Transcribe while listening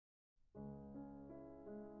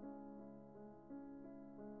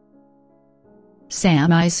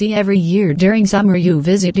Sam, I see every year during summer you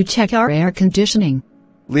visit to check our air conditioning.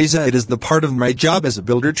 Lisa, it is the part of my job as a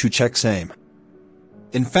builder to check same.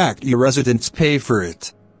 In fact, your residents pay for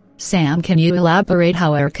it. Sam, can you elaborate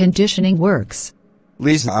how air conditioning works?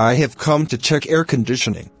 Lisa, I have come to check air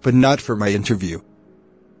conditioning, but not for my interview.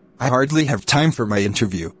 I hardly have time for my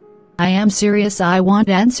interview. I am serious, I want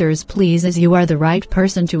answers please, as you are the right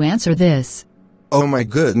person to answer this. Oh my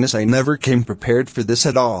goodness, I never came prepared for this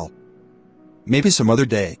at all. Maybe some other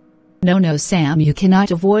day. No, Sam, you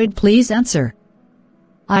cannot avoid, please answer.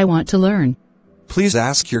 I want to learn. Please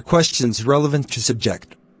ask your questions relevant to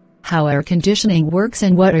subject. How air conditioning works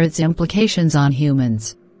and what are its implications on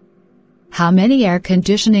humans? How many air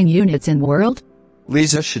conditioning units in the world?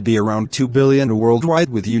 Lisa, should be around 2 billion worldwide,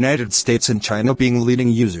 with United States and China being leading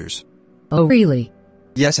users. Oh really?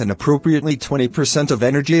 Yes, and appropriately 20% of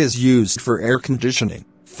energy is used for air conditioning,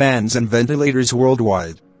 fans and ventilators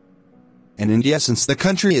worldwide. In India, since the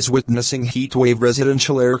country is witnessing heat wave,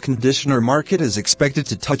 residential air conditioner market is expected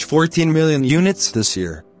to touch 14 million units this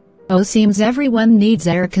year. Oh, seems everyone needs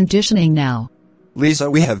air conditioning now. Lisa,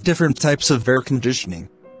 we have different types of air conditioning.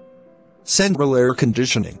 Central air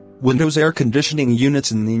conditioning, windows air conditioning units,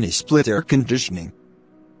 and mini split air conditioning.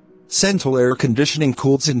 Central air conditioning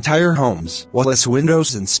cools entire homes, whilst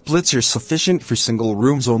windows and splits are sufficient for single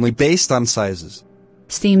rooms only based on sizes.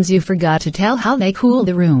 Seems you forgot to tell how they cool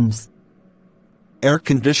the rooms. Air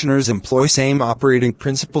conditioners employ same operating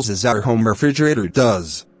principles as our home refrigerator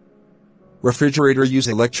does. Refrigerator use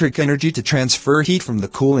electric energy to transfer heat from the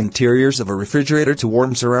cool interiors of a refrigerator to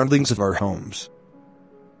warm surroundings of our homes.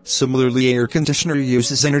 Similarly, air conditioner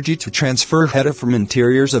uses energy to transfer heat from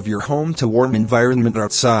interiors of your home to warm environment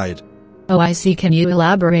outside. Oh, I see. Can you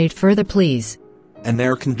elaborate further, please? An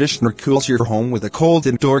air conditioner cools your home with a cold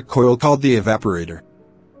indoor coil called the evaporator.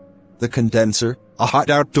 The condenser, a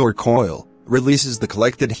hot outdoor coil, releases the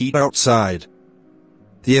collected heat outside.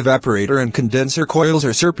 The evaporator and condenser coils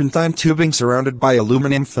are serpentine tubing surrounded by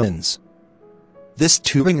aluminum fins. This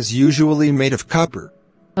tubing is usually made of copper.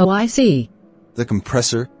 Oh, I see. The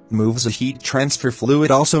compressor moves a heat transfer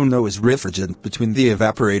fluid, also known as refrigerant, between the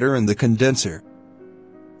evaporator and the condenser.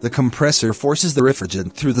 The compressor forces the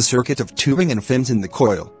refrigerant through the circuit of tubing and fins in the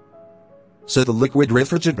coil. So the liquid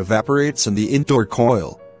refrigerant evaporates in the indoor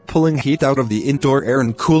coil, pulling heat out of the indoor air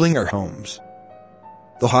and cooling our homes.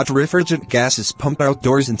 The hot refrigerant gas is pumped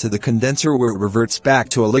outdoors into the condenser, where it reverts back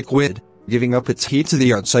to a liquid, giving up its heat to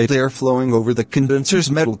the outside air flowing over the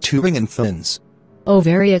condenser's metal tubing and fins. Oh,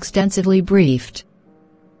 very extensively briefed.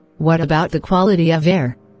 What about the quality of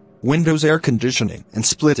air? Windows air conditioning and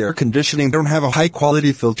split air conditioning don't have a high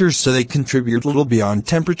quality filters, so they contribute little beyond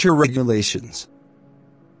temperature regulations.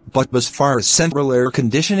 But as far as central air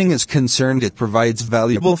conditioning is concerned, it provides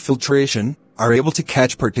valuable filtration, are able to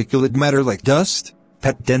catch particulate matter like dust,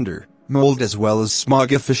 pet dander, mold, as well as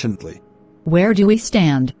smog efficiently. Where do we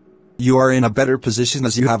stand? You are in a better position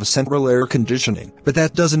as you have a central air conditioning, but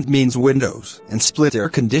that doesn't mean windows and split air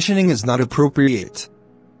conditioning is not appropriate.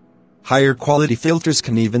 Higher quality filters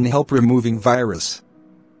can even help removing virus.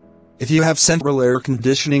 If you have central air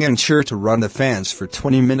conditioning, ensure to run the fans for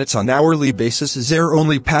 20 minutes on hourly basis, as air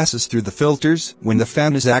only passes through the filters when the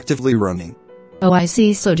fan is actively running. Oh, I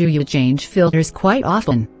see. So do you change filters quite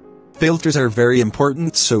often? Filters are very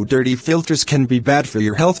important, so dirty filters can be bad for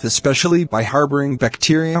your health, especially by harboring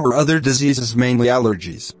bacteria or other diseases, mainly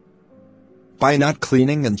allergies. By not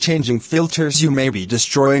cleaning and changing filters, you may be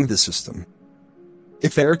destroying the system.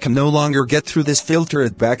 If air can no longer get through this filter,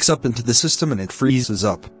 it backs up into the system and it freezes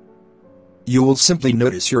up. You will simply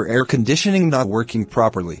notice your air conditioning not working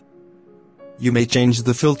properly. You may change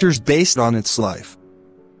the filters based on its life.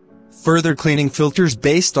 Further cleaning filters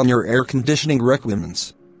based on your air conditioning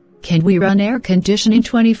requirements. Can we run air conditioning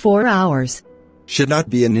 24 hours? Should not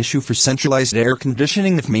be an issue for centralized air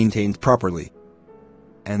conditioning if maintained properly.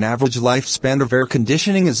 An average lifespan of air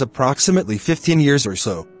conditioning is approximately 15 years or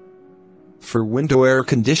so. For window air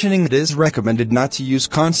conditioning, it is recommended not to use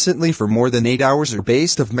constantly for more than 8 hours or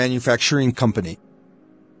based of manufacturing company.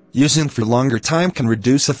 Using for longer time can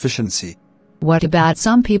reduce efficiency. What about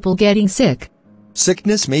some people getting sick?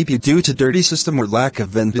 Sickness may be due to dirty system or lack of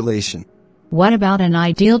ventilation. What about an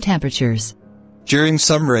ideal temperatures? During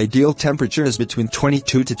summer, ideal temperature is between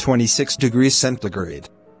 22 to 26 degrees centigrade.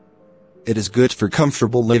 It is good for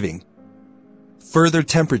comfortable living. Further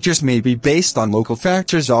temperatures may be based on local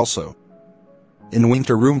factors also. In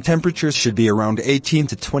winter, room temperatures should be around 18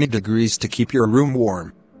 to 20 degrees to keep your room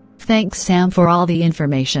warm. Thanks, Sam, for all the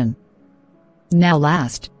information. Now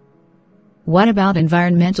last. What about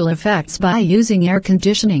environmental effects by using air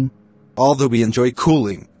conditioning? Although we enjoy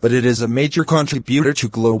cooling, but it is a major contributor to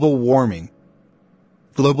global warming.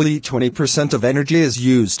 Globally, 20% of energy is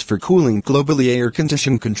used for cooling. Globally, air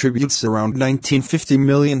conditioning contributes around 1950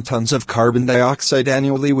 million tons of carbon dioxide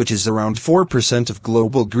annually, which is around 4% of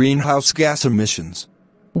global greenhouse gas emissions.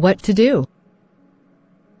 What to do?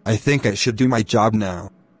 I think I should do my job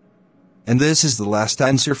now. And this is the last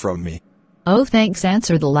answer from me. Oh, thanks.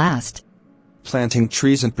 Answer the last. Planting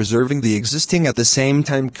trees and preserving the existing at the same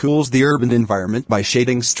time cools the urban environment by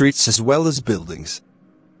shading streets as well as buildings.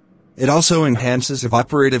 It also enhances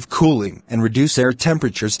evaporative cooling and reduces air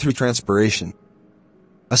temperatures through transpiration.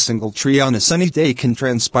 A single tree on a sunny day can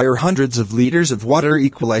transpire hundreds of liters of water,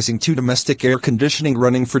 equalizing 2 domestic air conditioning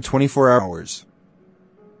running for 24 hours.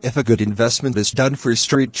 If a good investment is done for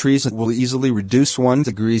straight trees, it will easily reduce 1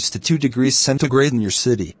 degree to 2 degrees centigrade in your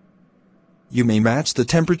city. You may match the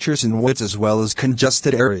temperatures in woods as well as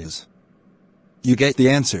congested areas. You get the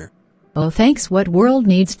answer. Oh, thanks. What world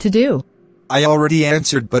needs to do? I already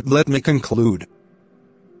answered, but let me conclude.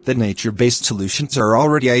 The nature-based solutions are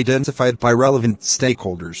already identified by relevant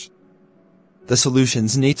stakeholders. The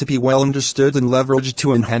solutions need to be well understood and leveraged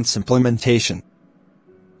to enhance implementation.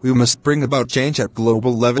 We must bring about change at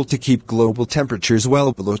global level to keep global temperatures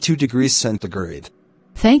well below 2 degrees centigrade.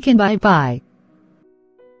 Thank and bye-bye.